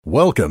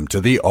Welcome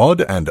to the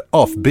Odd and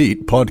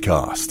Offbeat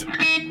podcast.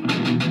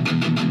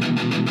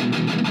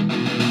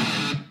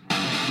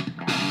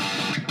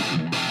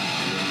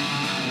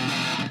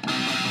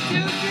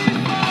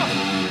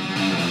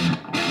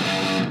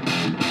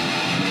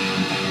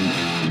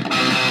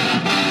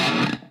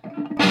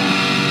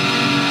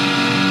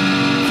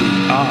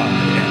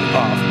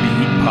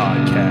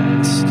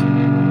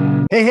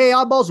 Hey,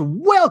 oddballs,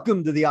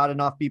 welcome to the Odd and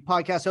Offbeat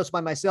podcast, hosted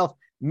by myself,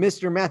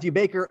 Mr. Matthew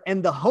Baker,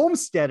 and the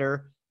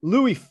homesteader,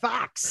 Louis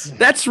Fox.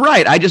 That's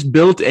right. I just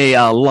built a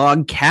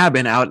log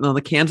cabin out on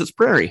the Kansas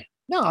prairie.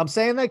 No, I'm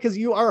saying that because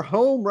you are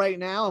home right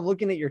now. I'm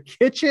looking at your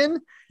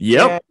kitchen.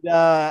 Yep. And,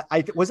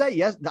 I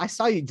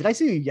saw you. Did I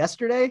see you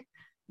yesterday?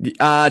 2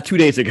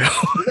 days ago.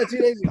 Was that 2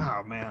 days ago?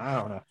 Oh, man, I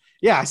don't know.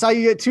 Yeah, I saw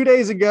you 2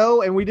 days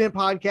ago, and we didn't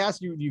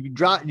podcast.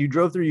 You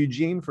drove through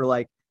Eugene for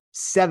like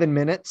 7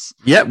 minutes.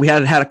 Yep, we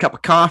had a cup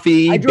of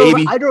coffee. I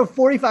drove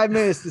 45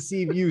 minutes to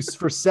see you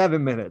for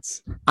 7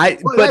 minutes.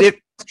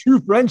 That's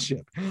true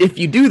friendship. If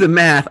you do the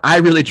math, I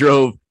really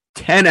drove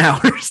 10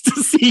 hours to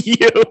see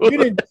you.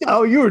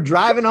 You were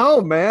driving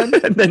home, man.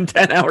 And then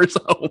 10 hours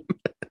home.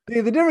 See,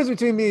 the difference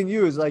between me and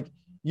you is like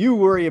you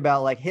worry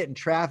about like hitting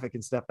traffic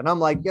and stuff, and I'm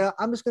like, yeah,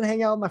 I'm just gonna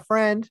hang out with my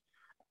friend,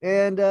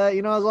 and as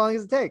long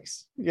as it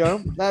takes,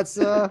 that's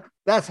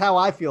how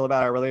I feel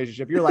about our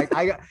relationship. You're like,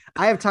 I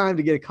have time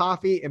to get a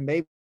coffee and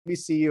maybe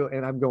see you,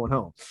 and I'm going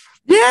home.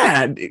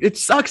 Yeah, it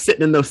sucks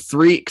sitting in those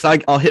three,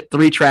 because I'll hit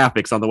 3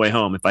 traffics on the way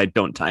home if I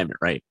don't time it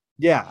right.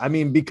 Yeah, I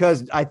mean,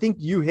 because I think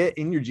you hit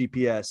in your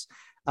GPS,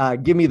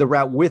 give me the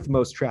route with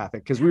most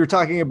traffic, because we were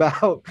talking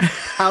about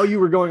how you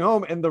were going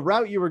home, and the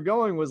route you were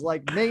going was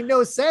like made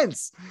no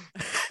sense.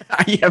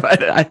 I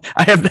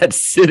have that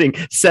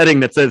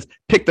setting that says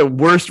pick the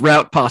worst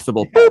route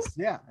possible. Yes,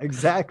 yeah,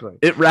 exactly.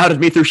 It routed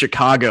me through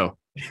Chicago.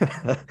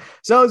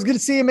 So it was good to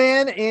see you,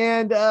 man.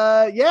 And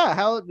how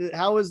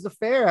was the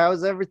fair? How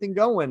was everything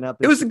going up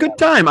there? It was a good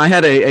time. I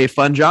had a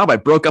fun job. I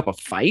broke up a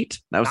fight.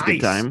 That was a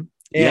good time.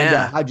 And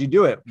how'd you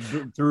do it?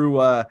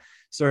 Through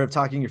sort of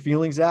talking your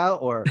feelings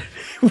out, or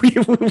we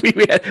gave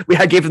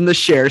them the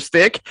share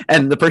stick,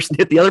 and the person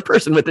hit the other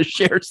person with the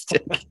share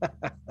stick.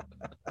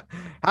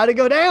 How'd it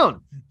go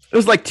down? It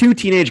was like 2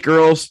 teenage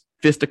girls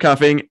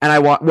fisticuffing, and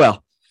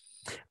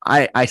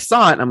I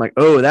saw it and I'm like,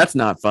 oh, that's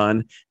not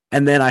fun.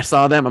 And then I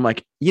saw them. I'm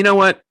like, you know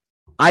what?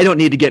 I don't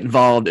need to get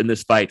involved in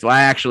this fight. So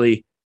I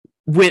actually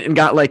went and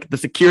got like the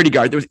security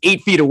guard that was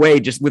 8 feet away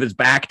just with his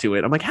back to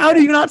it. I'm like, how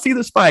do you not see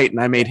this fight? And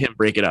I made him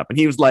break it up. And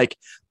he was like,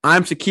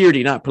 I'm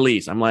security, not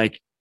police. I'm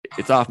like,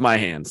 it's off my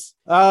hands.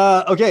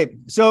 Okay.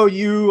 So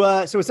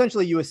so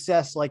essentially you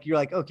assess, like, you're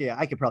like, okay,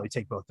 I could probably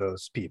take both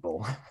those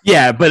people.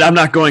 Yeah, but I'm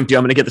not going to.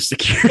 I'm going to get the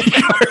security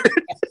guard.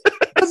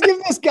 Let's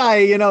give this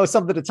guy,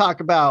 something to talk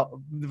about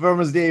from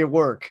his day of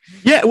work.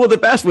 Yeah, well, the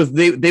best was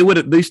they would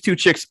have, these 2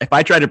 chicks, if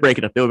I tried to break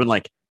it up, they would have been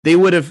like, they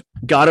would have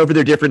got over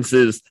their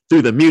differences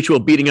through the mutual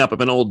beating up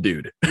of an old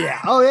dude. Yeah.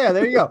 Oh, yeah.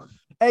 There you go.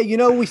 Hey,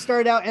 we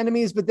started out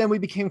enemies, but then we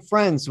became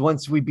friends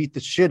once we beat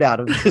the shit out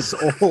of this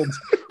old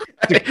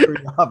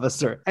security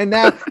officer. And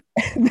now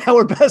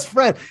we're best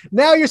friends.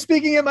 Now you're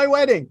speaking at my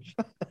wedding.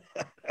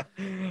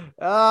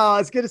 Oh,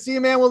 it's good to see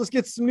you, man. Well, let's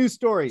get some news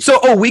stories.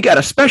 So, we got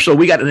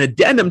an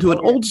addendum to an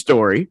old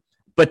story,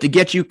 but to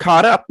get you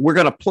caught up, we're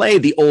going to play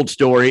the old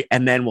story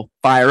and then we'll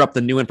fire up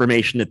the new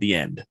information at the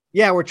end.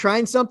 Yeah, we're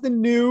trying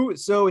something new.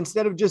 So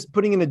instead of just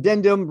putting an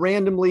addendum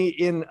randomly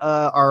in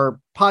our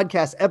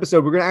podcast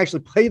episode, we're going to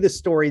actually play the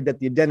story that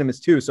the addendum is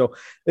to. So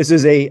this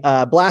is a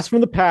blast from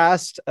the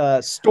past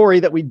story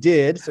that we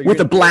did. So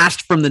with a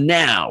blast from the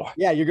now.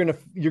 Yeah, you're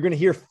gonna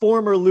hear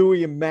former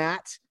Louis and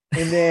Matt,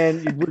 and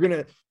then we're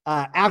gonna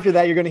after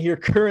that you're gonna hear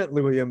current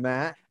Louis and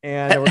Matt,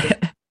 and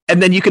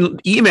and then you can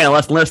email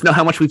us and let us know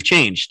how much we've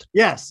changed.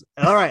 Yes.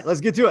 All right,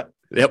 let's get to it.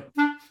 Yep.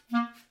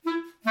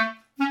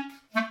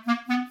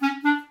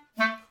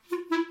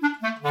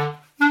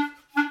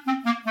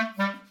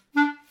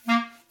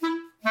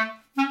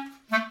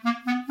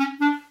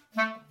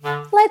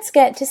 Let's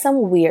get to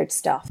some weird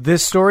stuff.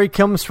 This story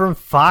comes from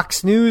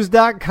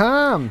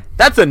foxnews.com.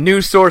 That's a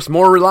news source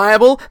more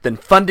reliable than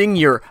funding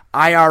your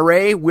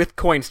IRA with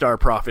Coinstar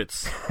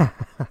profits.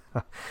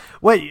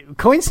 Wait,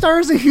 Coinstar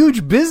is a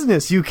huge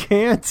business. You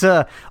can't.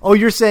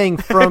 You're saying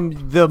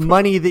from the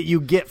money that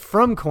you get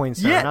from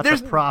Coinstar, not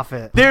the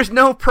profit. There's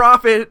no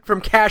profit from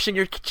cashing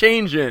your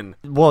change in.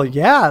 Well,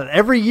 yeah.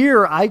 Every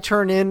year I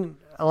turn in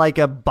like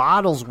a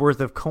bottle's worth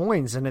of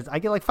coins, and I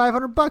get like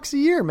 $500 a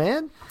year,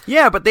 man.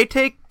 Yeah, but they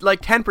take like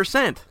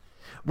 10%.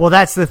 Well,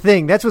 that's the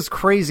thing. That's what's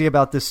crazy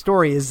about this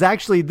story is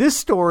actually this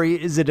story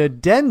is an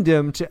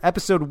addendum to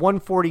episode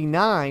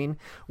 149,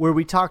 where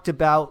we talked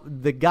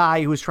about the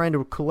guy who was trying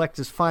to collect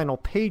his final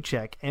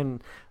paycheck,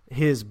 and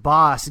his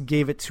boss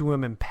gave it to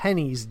him in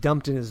pennies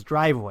dumped in his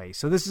driveway.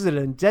 So this is an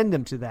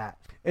addendum to that.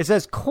 It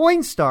says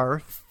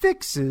Coinstar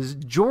fixes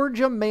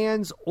Georgia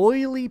man's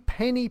oily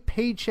penny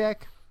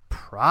paycheck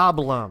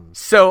problems.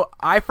 So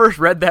I first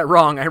read that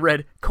wrong. I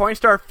read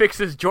Coinstar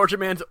fixes Georgia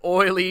man's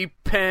oily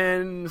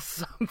pen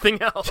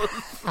something else.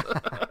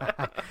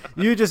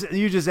 You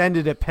just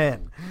ended at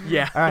pen.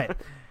 Yeah. All right.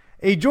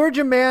 A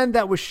Georgia man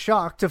that was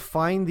shocked to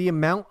find the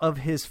amount of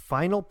his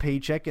final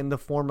paycheck in the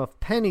form of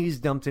pennies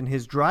dumped in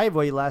his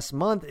driveway last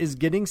month is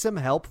getting some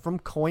help from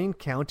coin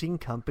counting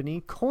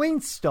company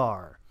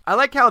Coinstar. I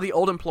like how the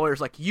old employer's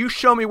like, you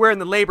show me where in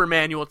the labor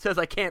manual it says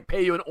I can't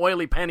pay you in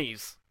oily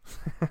pennies.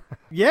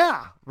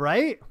 Yeah,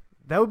 right?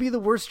 That would be the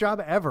worst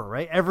job ever,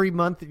 right? Every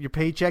month, your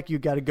paycheck, you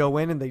got to go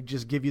in and they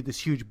just give you this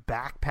huge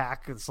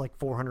backpack that's like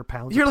 400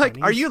 pounds. You're of like,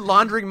 pennies. are you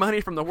laundering money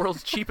from the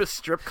world's cheapest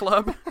strip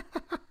club?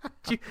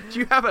 do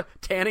you have a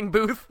tanning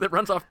booth that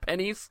runs off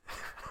pennies?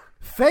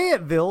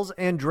 Fayetteville's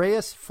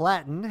Andreas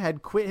Flatten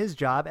had quit his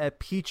job at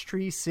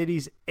Peachtree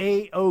City's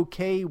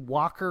A.O.K.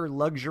 Walker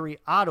Luxury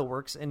Auto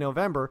Works in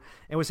November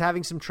and was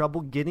having some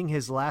trouble getting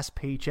his last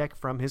paycheck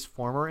from his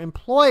former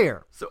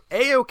employer. So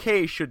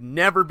A.O.K. should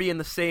never be in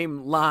the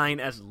same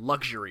line as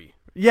luxury.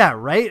 Yeah,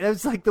 right?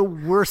 That's like the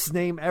worst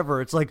name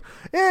ever. It's like,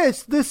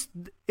 it's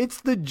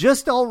the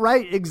just all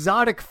right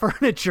exotic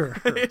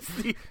furniture. It's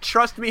the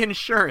trust me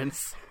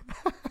insurance.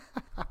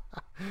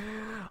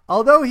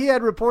 Although he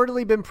had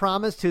reportedly been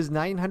promised his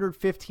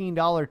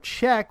 $915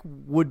 check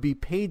would be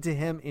paid to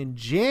him in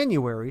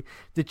January,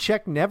 the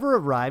check never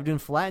arrived,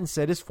 and Flatten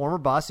said his former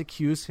boss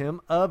accused him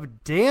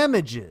of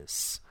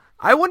damages.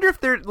 I wonder if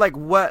they're like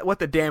what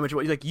the damage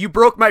was. Like, you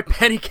broke my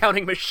penny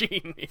counting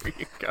machine. Here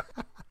you go.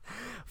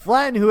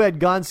 Flatten, who had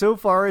gone so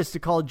far as to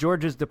call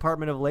Georgia's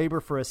Department of Labor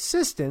for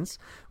assistance,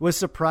 was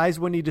surprised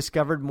when he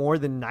discovered more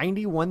than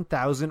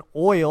 91,000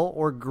 oil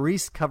or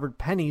grease-covered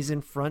pennies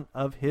in front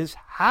of his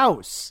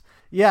house.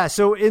 Yeah,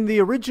 so in the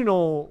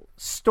original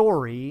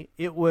story,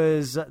 it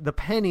was the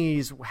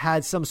pennies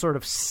had some sort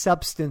of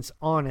substance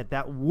on it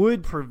that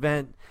would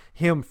prevent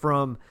him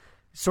from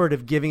sort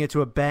of giving it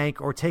to a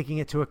bank or taking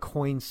it to a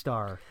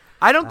Coinstar.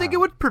 I don't think it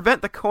would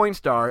prevent the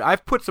Coinstar.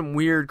 I've put some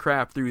weird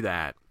crap through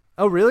that.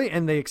 Oh, really?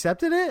 And they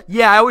accepted it?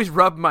 Yeah, I always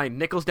rub my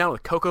nickels down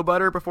with cocoa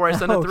butter before I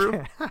send it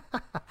through.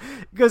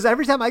 Because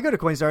every time I go to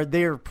Coinstar,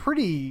 they're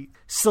pretty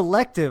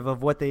selective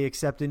of what they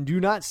accept and do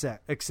not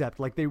accept.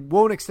 Like, they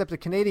won't accept a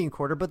Canadian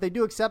quarter, but they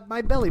do accept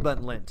my belly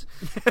button lint.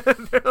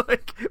 They're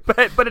like,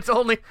 but it's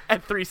only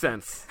at 3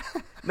 cents,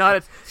 not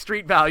its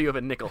street value of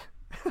a nickel.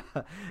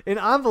 An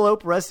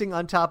envelope resting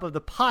on top of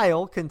the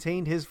pile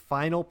contained his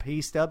final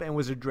pay stub and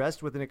was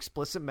addressed with an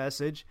explicit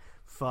message,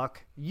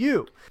 "Fuck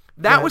you."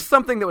 That was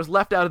something that was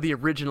left out of the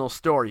original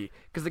story,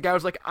 because the guy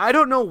was like, I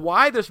don't know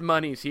why this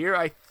money's here.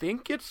 I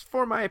think it's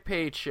for my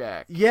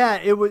paycheck. Yeah,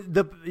 it was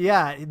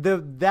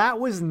that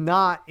was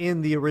not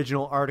in the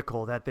original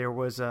article, that there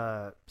was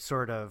a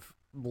sort of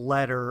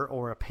letter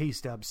or a pay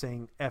stub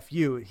saying F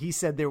you. He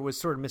said there was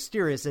sort of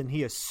mysterious, and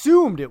he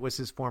assumed it was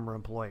his former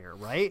employer,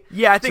 right?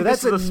 Yeah, I think so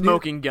this is a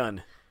smoking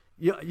gun.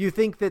 You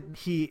think that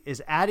he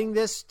is adding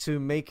this to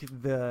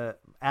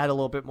add a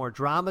little bit more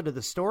drama to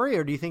the story,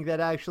 or do you think that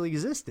actually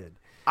existed?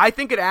 I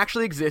think it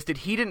actually existed.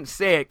 He didn't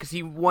say it because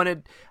he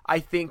wanted, I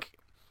think,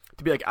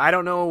 to be like, I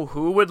don't know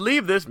who would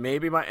leave this.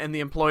 Maybe and the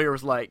employer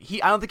was like,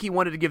 I don't think he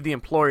wanted to give the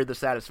employer the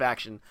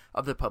satisfaction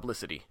of the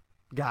publicity.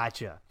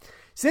 Gotcha.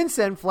 Since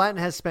then, Flatten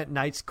has spent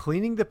nights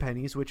cleaning the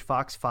pennies, which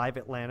Fox 5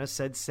 Atlanta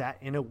said sat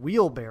in a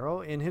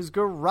wheelbarrow in his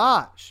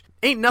garage.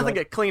 Ain't nothing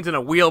that cleans in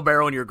a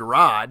wheelbarrow in your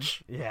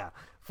garage. Yeah.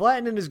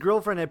 Flatten and his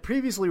girlfriend had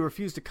previously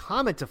refused to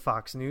comment to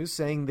Fox News,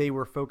 saying they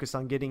were focused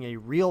on getting a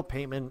real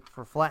payment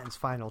for Flatten's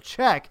final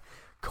check.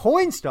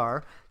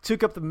 Coinstar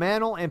took up the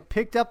mantle and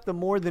picked up the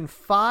more than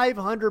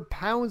 500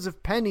 pounds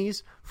of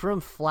pennies from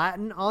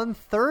Flatten on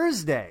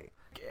Thursday.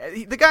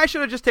 The guy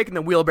should have just taken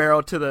the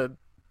wheelbarrow to the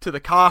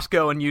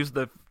Costco and used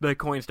the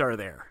Coinstar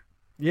there.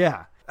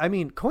 Yeah. I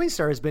mean,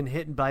 Coinstar has been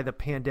hit by the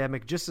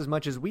pandemic just as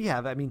much as we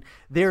have. I mean,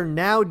 they're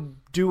now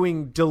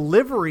doing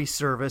delivery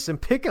service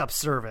and pickup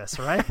service,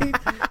 right?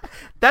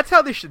 That's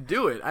how they should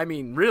do it. I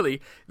mean,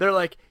 really, they're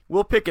like,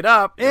 we'll pick it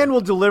up. And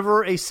we'll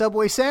deliver a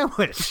Subway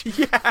sandwich.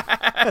 Yeah.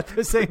 At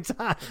the same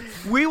time.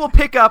 We will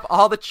pick up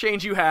all the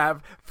change you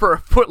have for a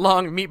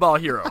foot-long Meatball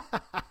Hero.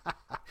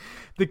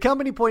 The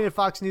company pointed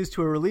Fox News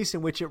to a release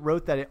in which it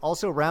wrote that it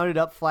also rounded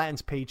up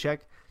Flatten's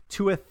paycheck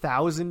to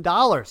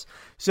 $1,000.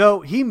 So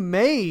he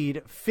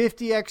made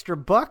 50 extra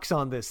bucks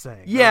on this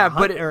thing. Yeah,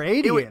 but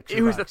 80 extra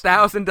it was bucks.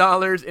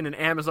 $1,000 in an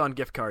Amazon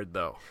gift card,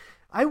 though.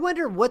 I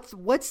wonder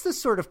what's the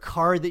sort of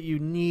card that you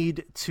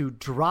need to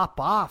drop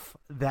off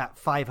that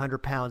 500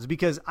 pounds,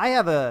 because I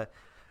have a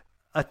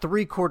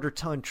 3/4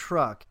 ton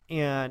truck,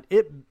 and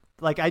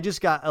I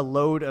just got a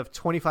load of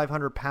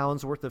 2,500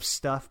 pounds worth of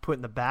stuff put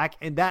in the back,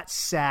 and that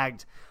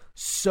sagged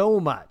so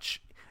much.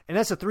 And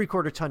that's a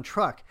 3/4 ton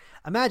truck.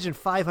 Imagine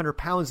 500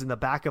 pounds in the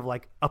back of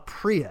like a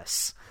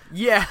Prius.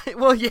 Yeah,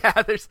 well,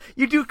 yeah.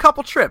 You do a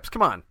couple trips.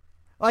 Come on.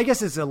 Well, I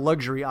guess it's a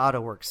luxury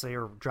auto works.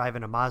 They're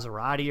driving a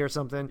Maserati or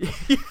something.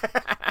 Yeah.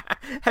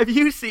 Have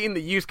you seen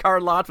the used car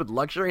lots with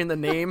luxury in the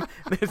name?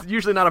 There's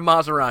usually not a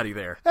Maserati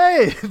there.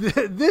 Hey,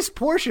 this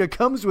Porsche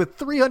comes with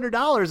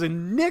 $300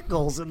 in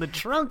nickels in the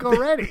trunk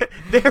already.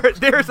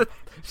 There's a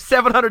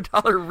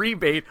 $700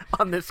 rebate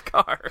on this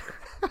car.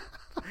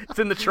 It's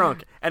in the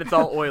trunk, and it's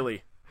all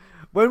oily.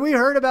 When we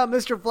heard about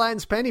Mr.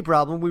 Flatten's penny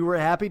problem, we were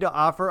happy to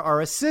offer our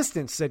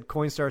assistance, said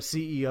Coinstar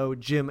CEO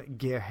Jim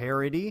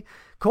Garrity.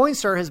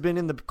 Coinstar has been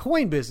in the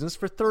coin business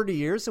for 30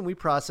 years, and we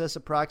process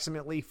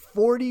approximately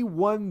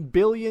 41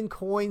 billion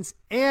coins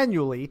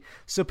annually.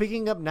 So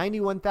picking up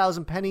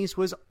 91,000 pennies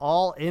was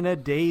all in a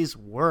day's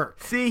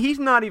work. See, he's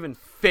not even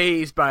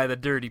fazed by the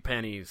dirty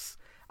pennies.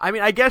 I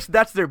mean, I guess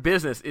that's their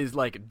business, is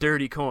like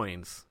dirty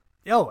coins.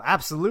 Oh,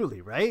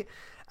 absolutely, right?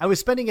 I was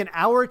spending an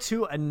hour or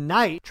two a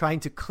night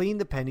trying to clean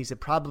the pennies. It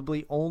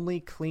probably only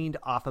cleaned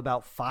off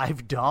about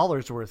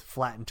 $5 worth,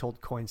 Flatten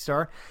told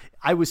Coinstar.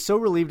 I was so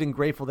relieved and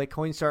grateful that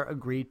Coinstar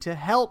agreed to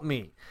help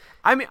me.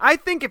 I mean, I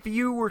think if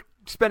you were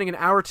spending an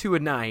hour or two a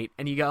night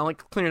and you got only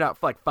clean it out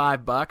for like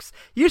 $5,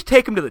 you just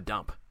take them to the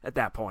dump at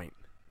that point.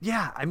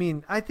 Yeah, I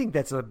mean, I think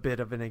that's a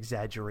bit of an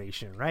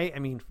exaggeration, right? I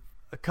mean,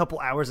 a couple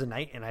hours a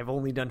night and I've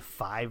only done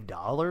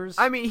 $5.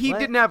 I mean, he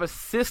didn't have a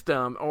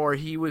system, or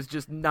he was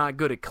just not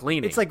good at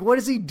cleaning. It's like, what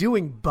is he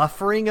doing?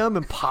 Buffering them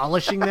and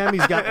polishing them?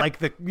 He's got like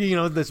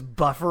this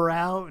buffer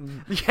out.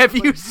 And have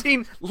you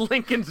seen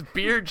Lincoln's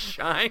beard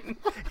shine?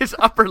 His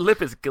upper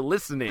lip is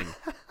glistening.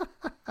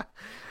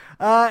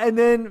 And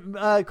then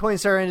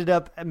Coinstar ended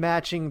up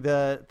matching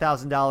the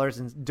 $1,000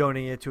 and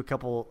donating it to a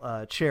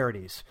couple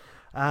charities.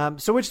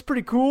 So which is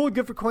pretty cool.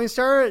 Good for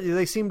Coinstar.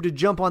 They seem to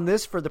jump on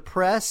this for the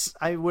press,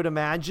 I would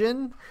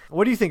imagine.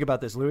 What do you think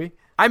about this, Louis?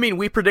 I mean,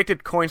 we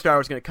predicted Coinstar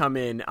was going to come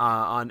in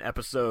on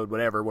episode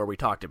whatever where we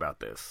talked about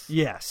this.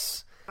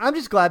 Yes. I'm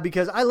just glad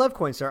because I love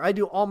Coinstar. I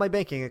do all my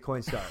banking at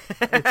Coinstar.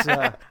 It's,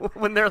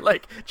 when they're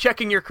like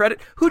checking your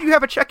credit, who do you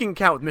have a checking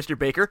account with, Mr.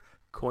 Baker?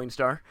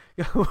 Coinstar.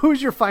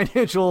 Who's your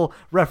financial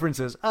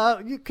references?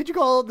 Could you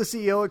call the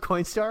CEO at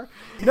Coinstar?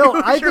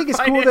 No, I think it's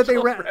cool that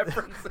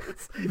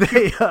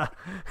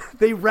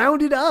they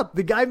rounded up.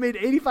 The guy made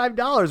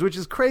 $85, which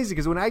is crazy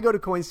because when I go to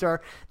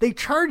Coinstar, they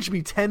charge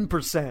me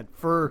 10%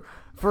 for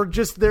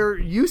just their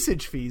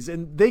usage fees,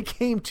 and they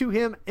came to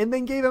him and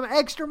then gave him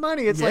extra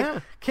money. It's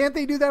like, can't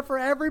they do that for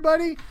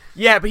everybody?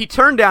 Yeah, but he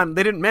turned down,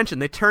 they didn't mention,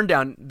 they turned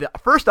down, the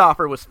first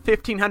offer was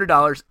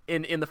 $1,500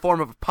 in the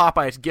form of a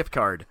Popeye's gift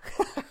card.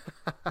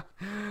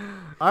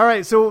 All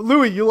right, so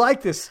Louis, you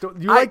like this?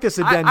 Like this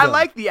addendum? I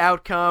like the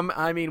outcome.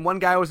 I mean, one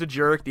guy was a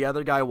jerk, the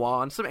other guy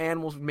won. Some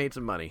animals made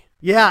some money.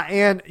 Yeah,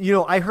 and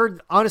I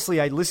heard,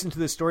 honestly, I listened to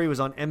this story. It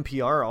was on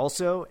NPR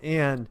also,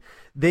 and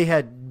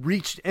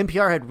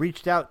NPR had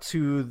reached out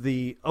to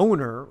the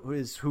owner,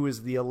 who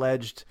is the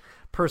alleged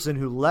person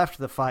who left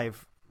the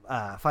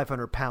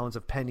 500 pounds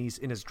of pennies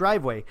in his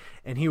driveway,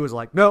 and he was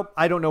like, nope,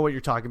 I don't know what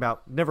you're talking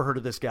about. Never heard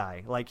of this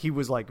guy. Like, he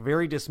was like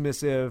very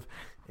dismissive.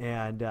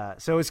 And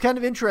so it's kind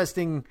of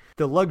interesting.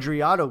 The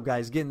luxury auto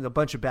guy's getting a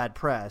bunch of bad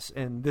press,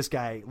 and this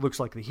guy looks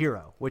like the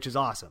hero, which is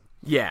awesome.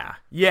 Yeah.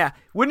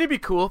 Wouldn't it be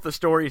cool if the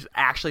story's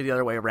actually the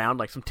other way around?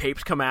 Like some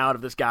tapes come out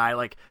of this guy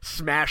like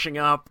smashing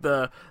up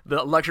the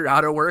luxury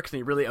auto works, and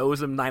he really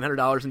owes him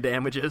 $900 in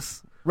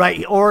damages.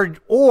 Right.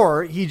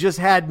 Or he just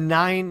had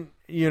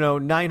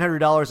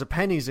 $900 of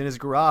pennies in his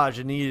garage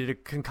and needed to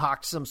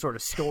concoct some sort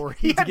of story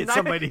to get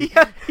somebody.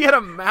 He had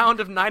a mound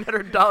of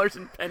 $900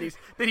 in pennies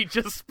that he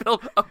just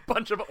spilled a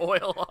bunch of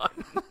oil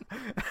on.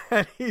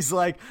 And he's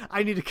like,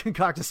 I need to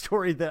concoct a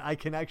story that I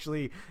can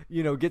actually,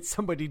 get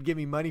somebody to give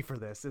me money for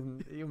this.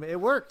 And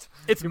it worked.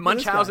 It's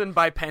Munchausen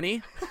by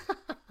Penny.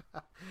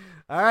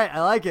 All right.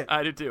 I like it.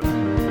 I do too.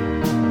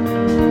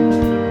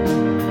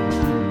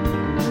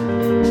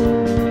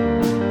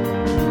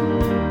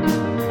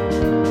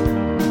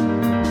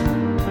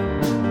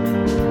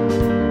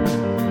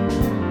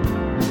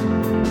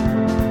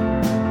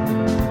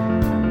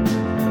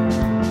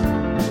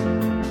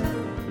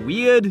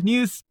 Weird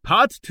News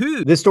Part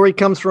 2. This story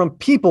comes from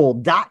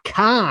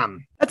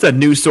people.com. That's a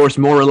news source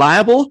more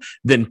reliable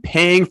than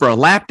paying for a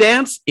lap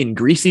dance in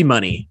greasy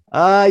money.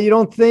 You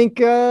don't think,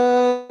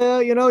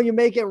 you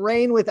make it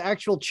rain with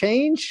actual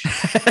change?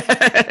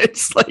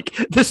 It's like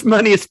this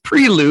money is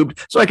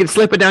pre-lubed so I can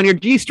slip it down your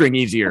G-string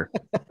easier.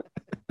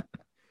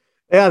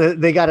 Yeah,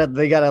 they gotta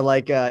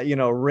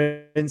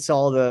rinse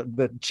all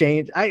the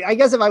change. I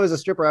guess if I was a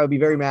stripper, I would be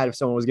very mad if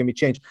someone was giving me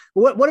change.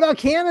 What about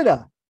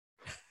Canada?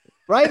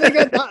 Right? They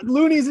got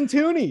loonies and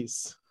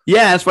toonies.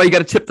 Yeah, that's why you got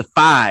to tip the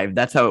 5.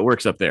 That's how it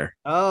works up there.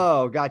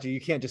 Oh, gotcha.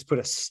 You can't just put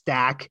a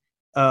stack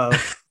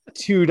of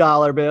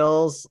 $2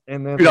 bills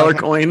and then $2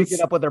 coins. Pick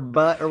it up with their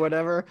butt or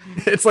whatever.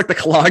 It's like the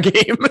claw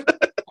game.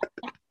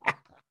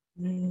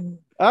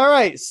 All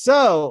right.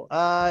 So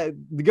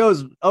it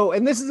goes. Oh,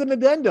 and this is an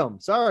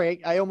addendum.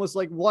 Sorry, I almost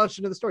launched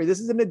into the story.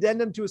 This is an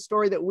addendum to a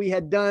story that we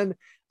had done.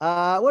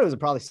 What was it?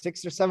 Probably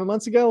 6 or 7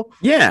 months ago.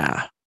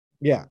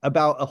 Yeah,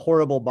 about a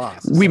horrible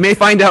boss. We may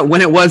find out when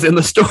it was in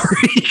the story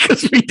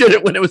because we did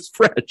it when it was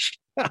fresh.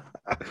 All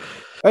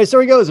right, so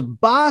he goes.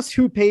 Boss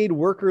who paid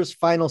workers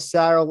final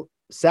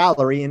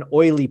salary in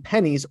oily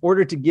pennies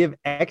ordered to give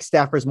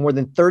ex-staffers more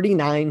than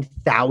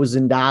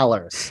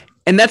 $39,000.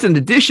 And that's in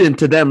addition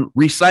to them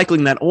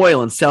recycling that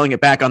oil and selling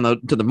it back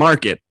to the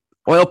market.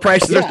 Oil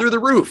prices are through the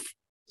roof.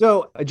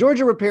 So a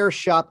Georgia repair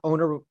shop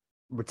owner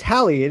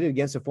retaliated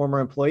against a former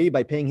employee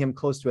by paying him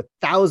close to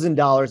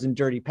 $1,000 in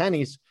dirty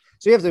pennies.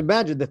 So you have to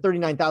imagine the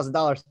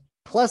 $39,000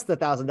 plus the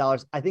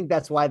 $1,000. I think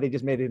that's why they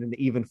just made it an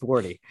even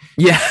 40.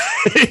 Yeah,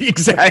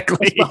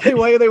 exactly. That's probably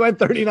why they went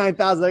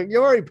 39,000. Like, you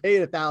already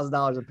paid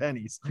 $1,000 of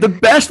pennies. The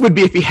best would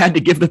be if he had to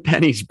give the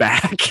pennies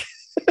back.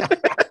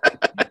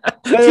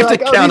 They're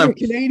like, oh, these are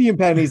Canadian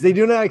pennies. They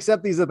do not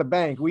accept these at the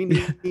bank. We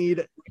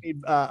need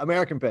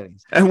American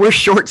pennies. And we're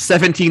short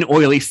 17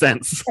 oily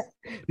cents.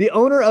 The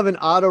owner of an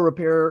auto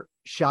repair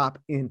shop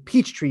in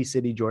Peachtree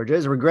City, Georgia,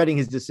 is regretting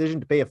his decision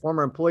to pay a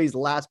former employee's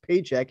last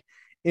paycheck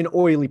in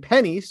oily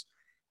pennies.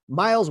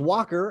 Miles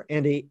Walker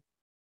and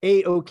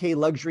AOK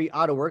Luxury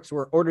Auto Works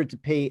were ordered to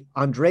pay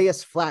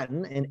Andreas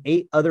Flatten and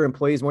 8 other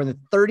employees more than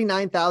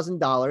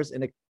 $39,000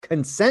 in a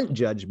consent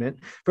judgment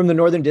from the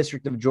Northern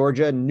District of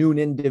Georgia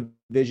Noonan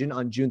Division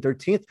on June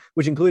 13th,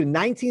 which included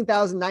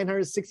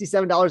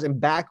 $19,967 in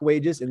back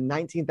wages and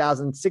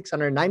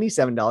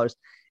 $19,697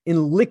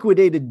 in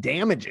liquidated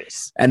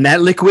damages. And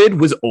that liquid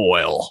was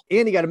oil.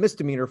 And he got a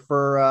misdemeanor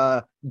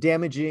for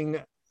damaging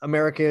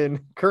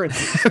American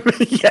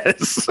currency.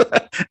 Yes.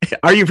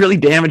 Are you really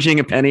damaging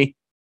a penny?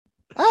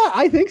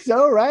 I think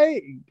so,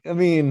 right? I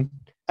mean,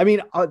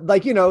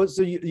 like, you know,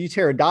 so you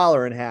tear a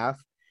dollar in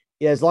half.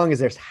 Yeah, as long as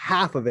there's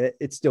half of it,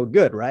 it's still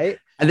good, right?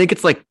 I think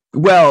it's like,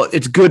 well,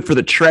 it's good for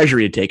the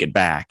treasury to take it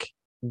back.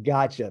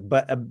 Gotcha.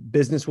 But a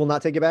business will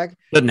not take it back?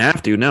 Doesn't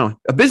have to, no.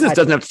 A business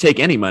doesn't have to take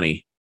any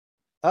money.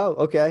 Oh,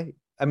 okay.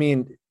 I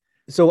mean,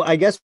 so I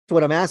guess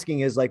what I'm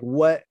asking is, like,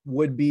 what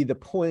would be the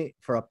point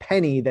for a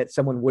penny that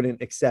someone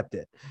wouldn't accept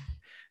it?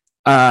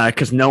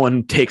 Because no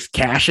one takes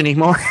cash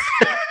anymore.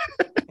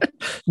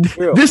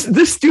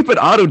 This stupid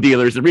auto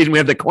dealer is the reason we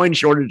have the coin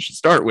shortage to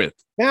start with.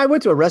 Man, I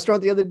went to a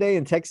restaurant the other day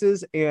in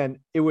Texas, and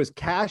it was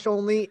cash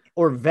only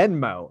or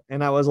Venmo,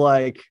 and I was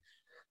like,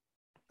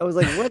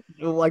 what?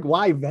 Like,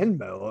 why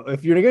Venmo?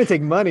 If you're going to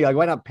take money, like,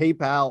 why not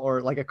PayPal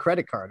or like a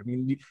credit card? I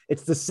mean,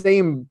 it's the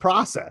same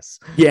process.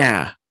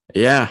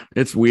 Yeah,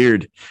 it's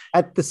weird.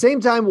 At the same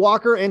time,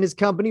 Walker and his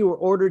company were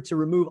ordered to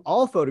remove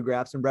all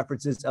photographs and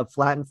references of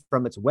Flatten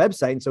from its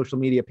website and social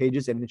media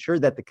pages and ensure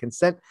that the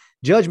consent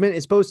judgment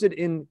is posted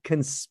in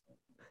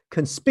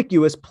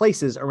conspicuous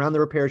places around the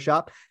repair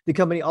shop. The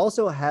company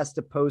also has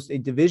to post a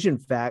division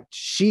fact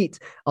sheet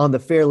on the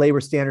Fair Labor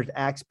Standards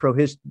Act's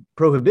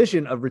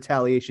prohibition of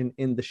retaliation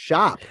in the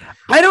shop.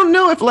 I don't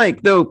know if,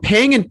 like, though,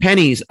 paying in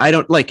pennies, I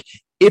don't like.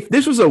 If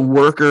this was a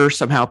worker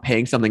somehow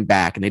paying something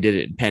back and they did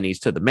it in pennies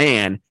to the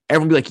man,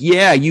 everyone would be like,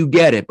 yeah, you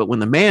get it. But when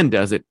the man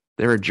does it,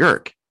 they're a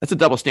jerk. That's a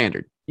double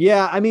standard.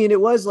 Yeah, I mean, it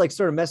was like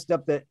sort of messed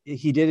up that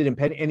he did it in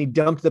penny and he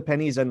dumped the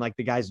pennies on like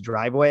the guy's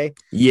driveway.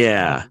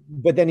 Yeah.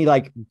 But then he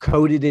like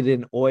coated it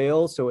in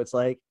oil. So it's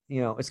like,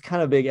 you know, it's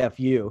kind of big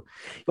FU.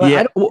 But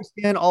yeah. I don't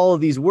understand all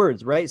of these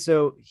words, right?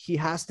 So he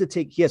has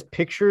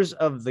pictures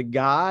of the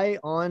guy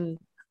I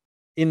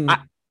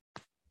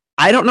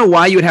don't know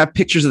why you would have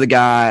pictures of the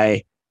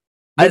guy.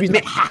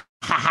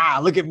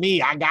 Look at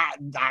me. I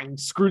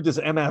screwed this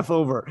MF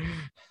over.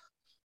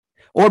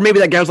 Or maybe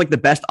that guy was like the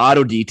best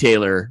auto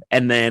detailer,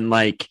 and then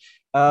like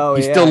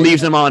he still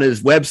leaves him on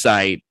his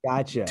website.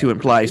 Gotcha. To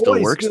imply he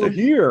still works still there.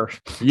 Here.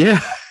 Yeah,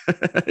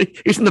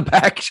 he's in the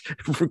back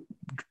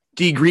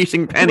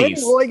degreasing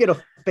pennies. Roy get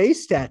a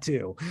face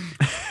tattoo.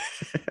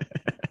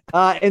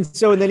 And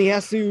then he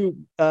has to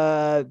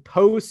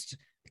post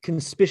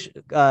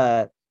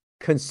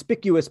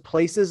conspicuous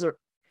places or.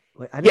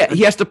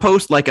 He has to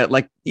post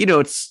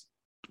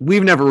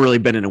we've never really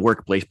been in a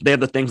workplace, but they have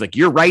the things like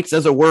your rights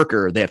as a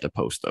worker. They have to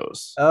post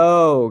those.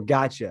 Oh,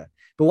 gotcha.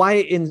 But why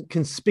in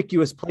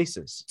conspicuous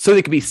places? So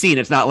they can be seen.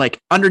 It's not like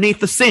underneath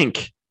the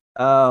sink.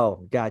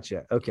 Oh,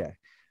 gotcha. Okay.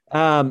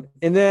 So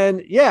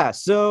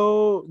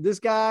this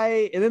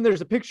guy, and then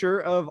there's a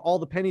picture of all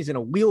the pennies in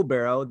a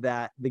wheelbarrow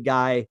that the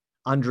guy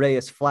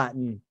Andreas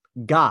Flatten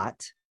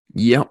got.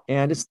 Yep.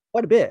 And it's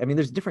quite a bit. I mean,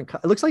 there's different.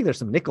 It looks like there's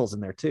some nickels in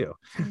there too.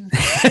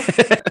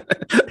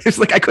 It's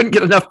like I couldn't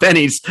get enough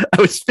pennies.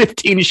 I was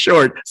 15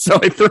 short, so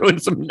I threw in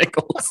some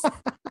nickels.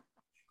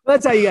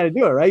 That's how you got to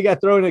do it, right? You got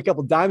to throw in a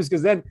couple dimes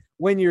because then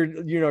when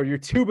you're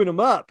tubing them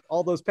up,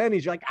 all those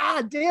pennies, you're like,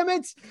 damn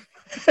it.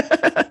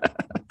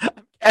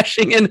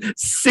 Cashing in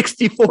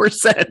 64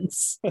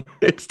 cents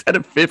instead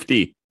of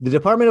 50. The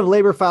Department of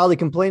Labor filed a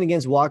complaint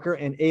against Walker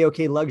and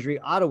AOK Luxury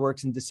Auto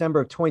Works in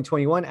December of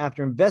 2021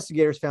 after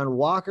investigators found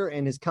Walker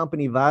and his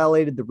company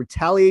violated the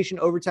retaliation,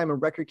 overtime,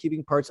 and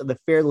record-keeping parts of the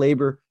Fair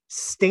Labor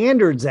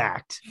Standards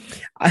Act.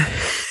 I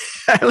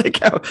like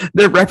how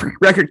their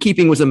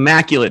record-keeping was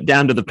immaculate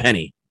down to the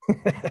penny.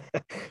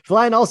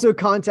 Flatten also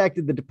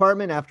contacted the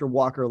department after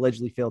Walker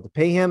allegedly failed to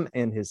pay him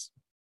his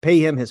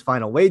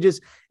final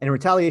wages. And in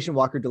retaliation,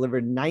 Walker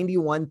delivered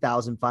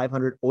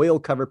 91,500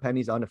 oil-covered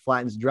pennies onto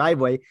Flatten's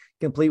driveway,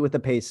 complete with a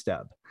pay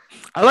stub.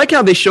 I like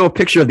how they show a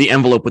picture of the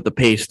envelope with the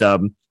pay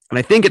stub, and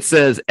I think it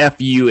says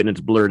FU and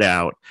it's blurred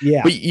out.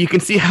 Yeah. But you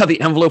can see how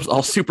the envelope's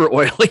all super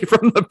oily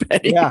from the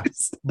pennies. Yeah.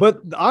 But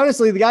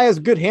honestly, the guy has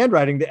good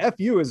handwriting. The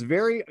FU is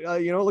very,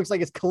 it looks like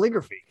it's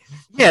calligraphy.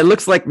 Yeah, it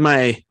looks like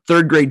my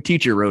third grade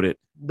teacher wrote it.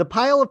 The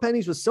pile of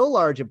pennies was so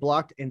large it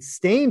blocked and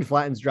stained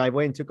Flatten's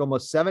driveway and took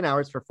almost 7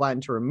 hours for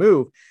Flatten to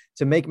remove.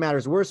 To make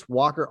matters worse,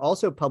 Walker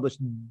also published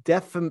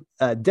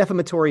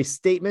defamatory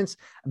statements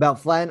about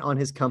Flatten on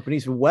his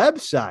company's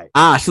website.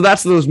 So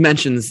that's those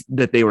mentions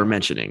that they were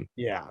mentioning.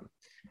 Yeah.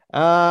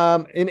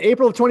 In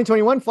April of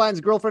 2021,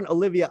 Flatten's girlfriend,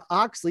 Olivia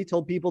Oxley,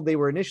 told people they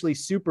were initially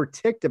super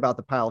ticked about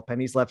the pile of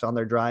pennies left on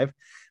their drive,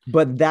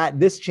 but that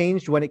this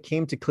changed when it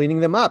came to cleaning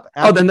them up.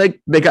 Then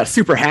they got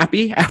super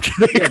happy after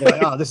they're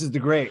like, oh, this is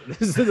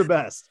the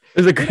best.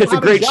 It's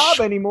a great job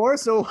anymore,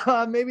 so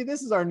maybe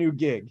this is our new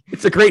gig.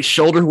 It's a great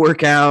shoulder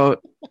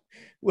workout.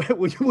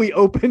 We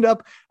opened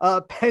up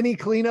Penny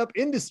Cleanup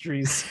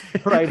Industries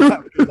right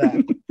after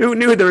that. Who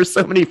knew there were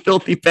so many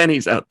filthy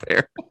pennies out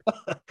there?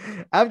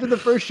 After the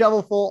first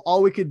shovelful,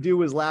 all we could do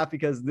was laugh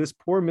because this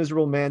poor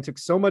miserable man took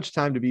so much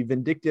time to be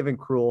vindictive and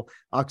cruel.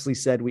 Oxley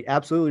said, we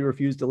absolutely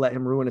refused to let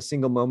him ruin a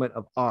single moment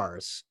of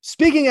ours.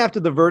 Speaking after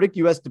the verdict,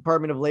 U.S.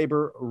 Department of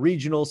Labor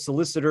Regional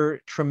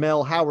Solicitor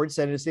Tremel Howard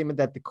said in a statement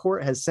that the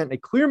court has sent a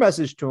clear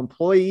message to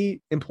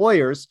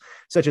employers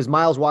such as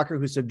Miles Walker,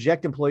 who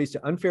subject employees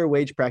to unfair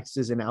wage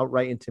practices and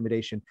outright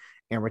intimidation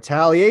and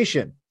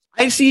retaliation.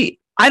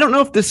 I don't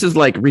know if this is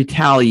like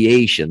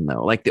retaliation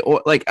though. Like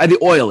the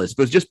oil is,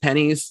 but it's just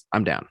pennies.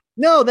 I'm down.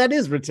 No, that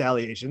is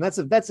retaliation. That's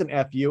an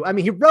FU. I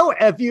mean, he wrote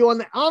FU on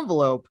the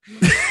envelope.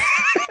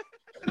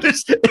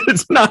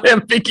 It's not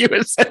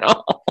ambiguous at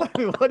all. I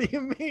mean, what do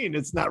you mean?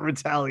 It's not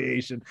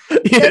retaliation.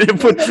 Yeah,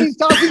 he's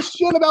talking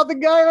shit about the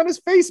guy on his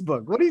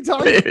Facebook. What are you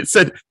talking about? It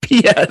said,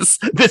 P.S.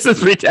 This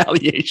is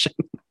retaliation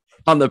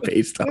on the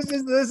pay stub.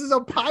 This is a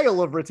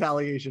pile of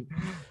retaliation.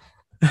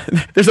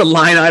 There's a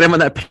line item on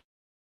that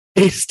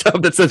pay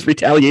stub that says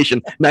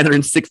retaliation,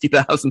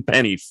 960,000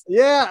 pennies.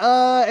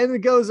 Yeah, and it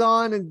goes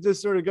on and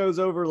just sort of goes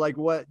over like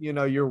what,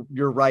 your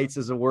rights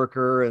as a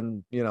worker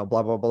and,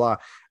 blah, blah, blah.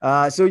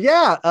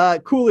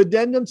 Cool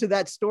addendum to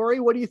that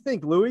story. What do you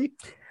think, Louis?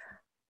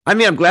 I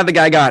mean, I'm glad the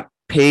guy got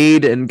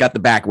paid and got the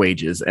back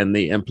wages, and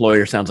the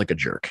employer sounds like a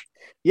jerk.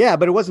 Yeah,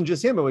 but it wasn't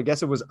just him. I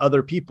guess it was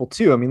other people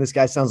too. I mean, this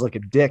guy sounds like a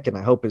dick, and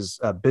I hope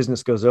his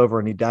business goes over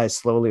and he dies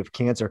slowly of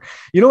cancer.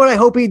 You know what I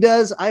hope he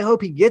does? I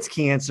hope he gets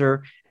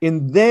cancer,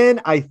 and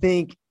then I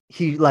think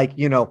he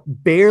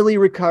barely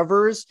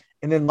recovers,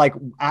 and then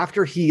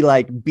after he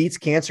beats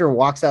cancer and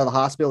walks out of the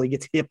hospital, he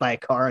gets hit by a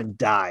car and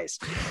dies.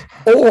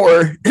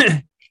 Or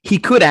he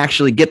could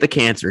actually get the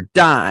cancer,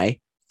 die,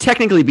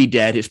 technically be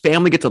dead. His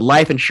family gets a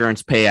life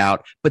insurance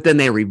payout, but then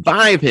they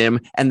revive him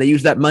and they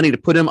use that money to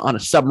put him on a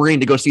submarine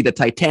to go see the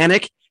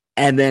Titanic.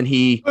 And then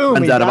he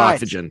runs out of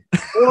oxygen.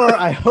 Or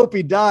I hope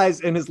he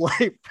dies and his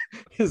life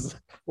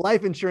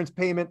insurance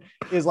payment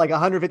is like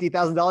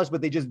 $150,000, but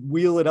they just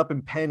wheel it up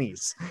in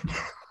pennies.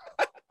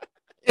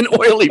 In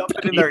oily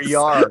pennies. In their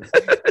yard.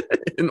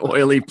 In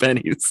oily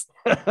pennies.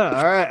 All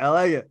right. I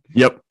like it.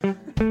 Yep.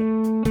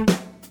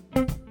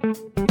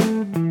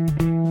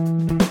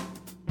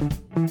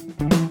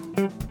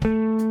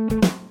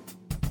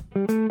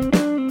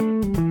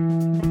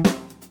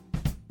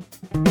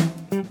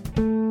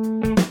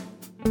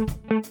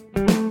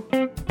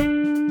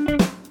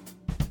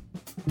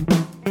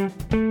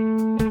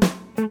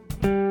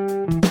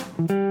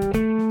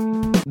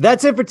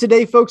 That's it for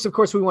today, folks. Of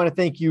course, we want to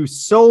thank you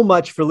so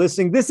much for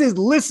listening. This is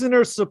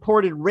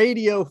listener-supported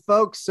radio,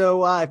 folks.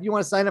 So if you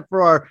want to sign up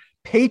for our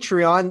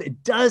Patreon,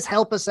 it does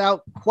help us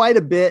out quite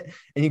a bit.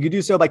 And you can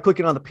do so by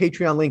clicking on the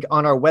Patreon link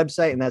on our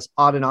website, and that's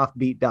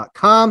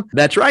oddandoffbeat.com.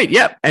 That's right.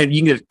 Yep. And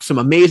you can get some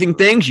amazing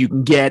things. You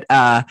can get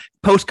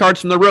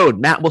postcards from the road.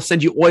 Matt will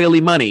send you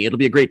oily money. It'll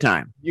be a great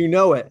time. You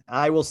know it.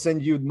 I will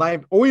send you my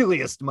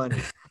oiliest money.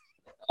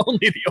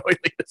 Only the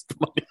oiliest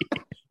money.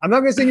 I'm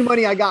not going to send you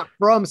money I got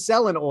from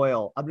selling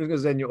oil. I'm just going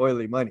to send you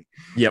oily money.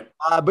 Yep.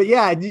 But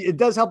yeah, it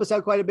does help us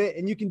out quite a bit.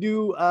 And you can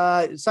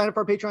sign up for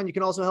our Patreon. You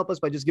can also help us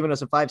by just giving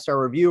us a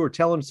 5-star review or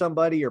telling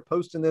somebody or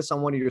posting this on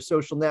one of your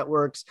social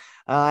networks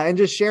and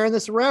just sharing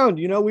this around.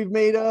 We've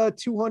made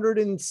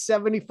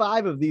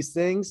 275 of these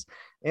things.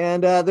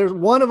 And there's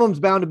one of them's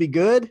bound to be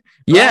good.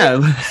 Yeah,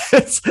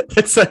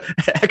 it's a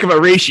heck of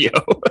a ratio.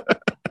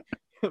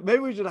 Maybe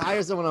we should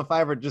hire someone on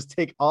Fiverr, just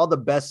take all the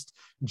best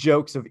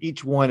jokes of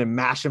each one and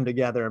mash them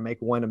together and make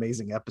one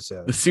amazing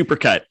episode. The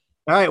supercut.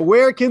 All right.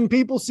 Where can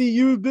people see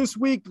you this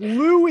week,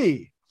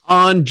 Louie?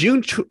 On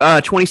June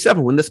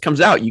 27, when this comes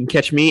out, you can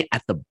catch me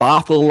at the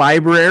Bothell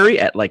Library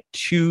at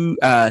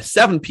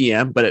 7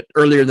 p.m., but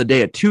earlier in the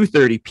day at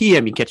 2:30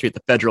 p.m., you can catch me at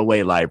the Federal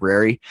Way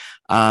Library.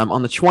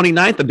 On the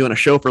 29th, I'm doing a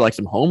show for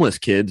some homeless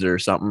kids or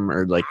something,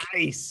 or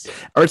nice.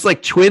 Or it's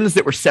twins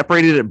that were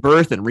separated at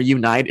birth and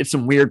reunite. It's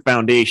some weird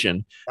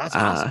foundation. That's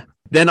awesome.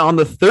 Then on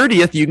the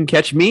 30th, you can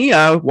catch me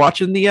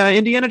watching the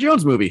Indiana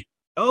Jones movie.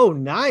 Oh,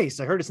 nice.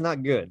 I heard it's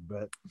not good,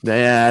 but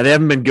they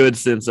haven't been good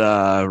since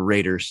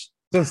Raiders.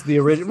 Since the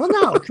original.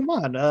 Well, no, come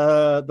on.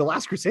 The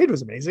Last Crusade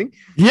was amazing.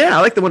 Yeah,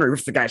 I like the one where he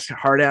rips the guy's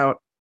heart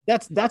out.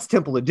 That's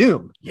Temple of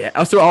Doom.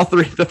 Yeah, so all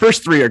three. The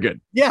first three are good.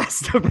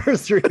 Yes, the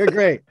first three are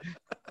great.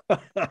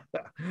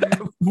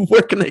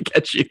 Where can they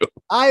catch you?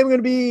 I am going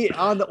to be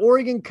on the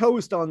Oregon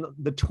coast on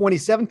the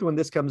 27th when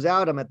this comes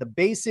out. I'm at the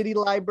Bay City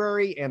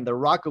Library and the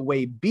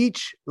Rockaway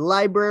Beach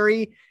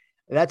Library.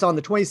 That's on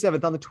the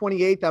 27th. On the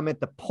 28th, I'm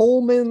at the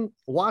Pullman,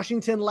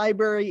 Washington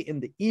Library in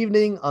the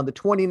evening. On the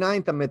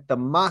 29th, I'm at the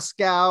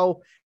Moscow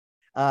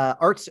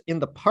Arts in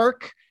the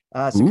Park.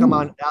 So come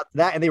on out to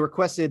that. And they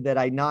requested that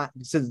I not,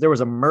 since there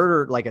was a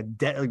murder, like a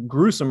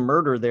gruesome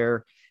murder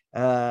there,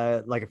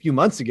 like a few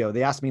months ago,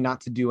 they asked me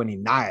not to do any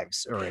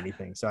knives or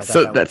anything. So I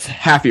thought that's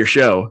half your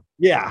show.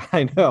 Yeah,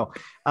 I know.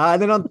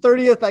 Then on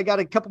 30th, I got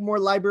a couple more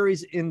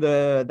libraries in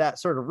that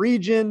sort of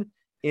region.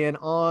 And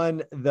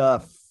on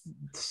the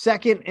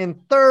 2nd and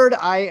 3rd,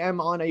 I am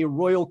on a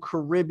Royal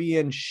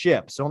Caribbean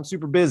ship. So I'm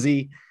super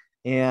busy.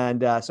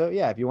 And so,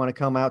 yeah, if you want to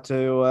come out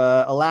to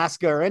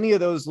Alaska or any of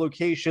those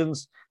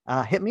locations,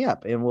 hit me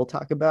up and we'll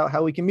talk about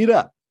how we can meet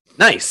up.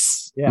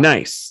 Nice. Yeah.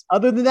 Nice.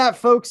 Other than that,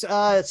 folks,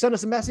 send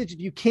us a message if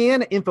you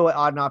can,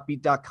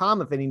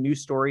 info@oddandoffbeat.com. If any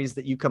news stories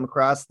that you come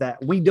across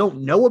that we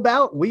don't know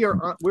about,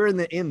 we're in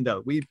the in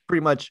though. We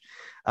pretty much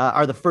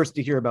are the first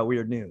to hear about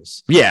weird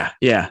news. Yeah.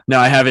 No,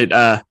 I have it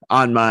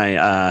on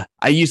my,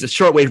 I use the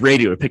shortwave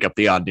radio to pick up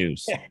the odd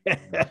news.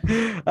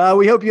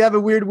 We hope you have a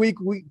weird week,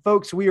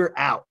 folks. We are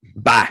out.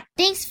 Bye.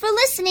 Thanks for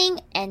listening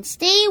and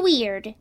stay weird.